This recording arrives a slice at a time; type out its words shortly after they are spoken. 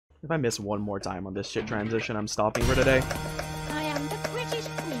If I miss one more time on this shit transition, I'm stopping for today. I am the British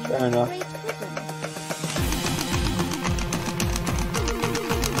Queen Fair of enough. Great Britain.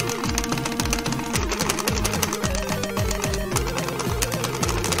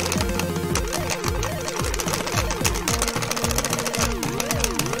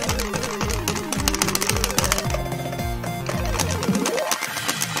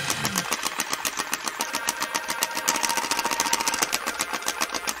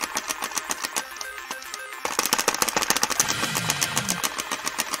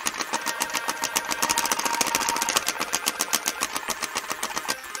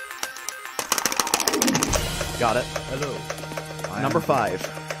 Got it. Hello. Number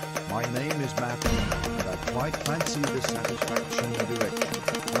 5. My name is Matthew, and I quite fancy the satisfaction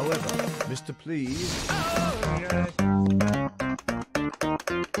direction. However, Mr. Please.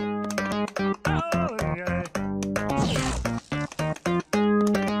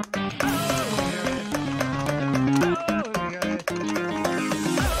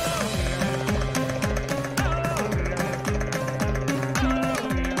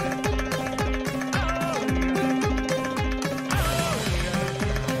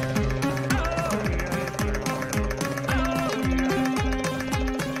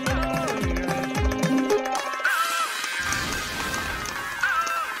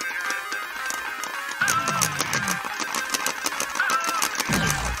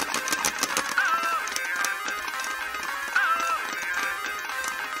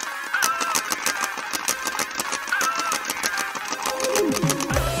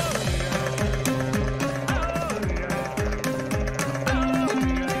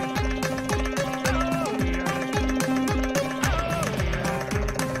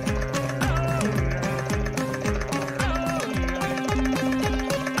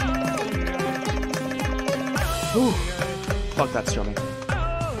 Whew. Fuck that strumming.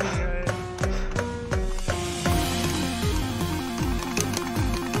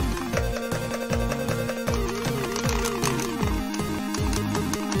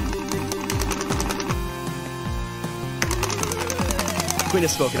 Queen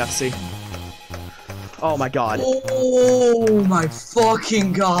has spoken, FC. Oh my god. Oh my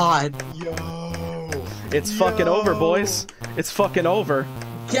fucking god. Yo. It's fucking over, boys. It's fucking over.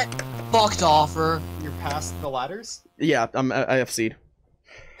 Get fucked, Offer. You're past the ladders? Yeah, I'm IFC'd.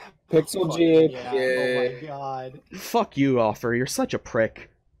 Pixel Fuck G. yeah. Oh my god. Fuck you, Offer. You're such a prick.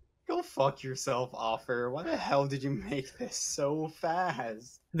 Go fuck yourself, Offer. Why the hell did you make this so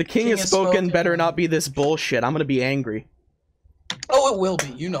fast? The king has spoken. Better not be this bullshit. I'm gonna be angry. Oh, it will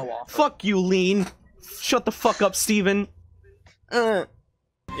be. You know, Offer. Fuck you, Lean. Shut the fuck up, Steven. Yeah,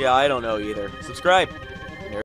 I don't know either. Subscribe.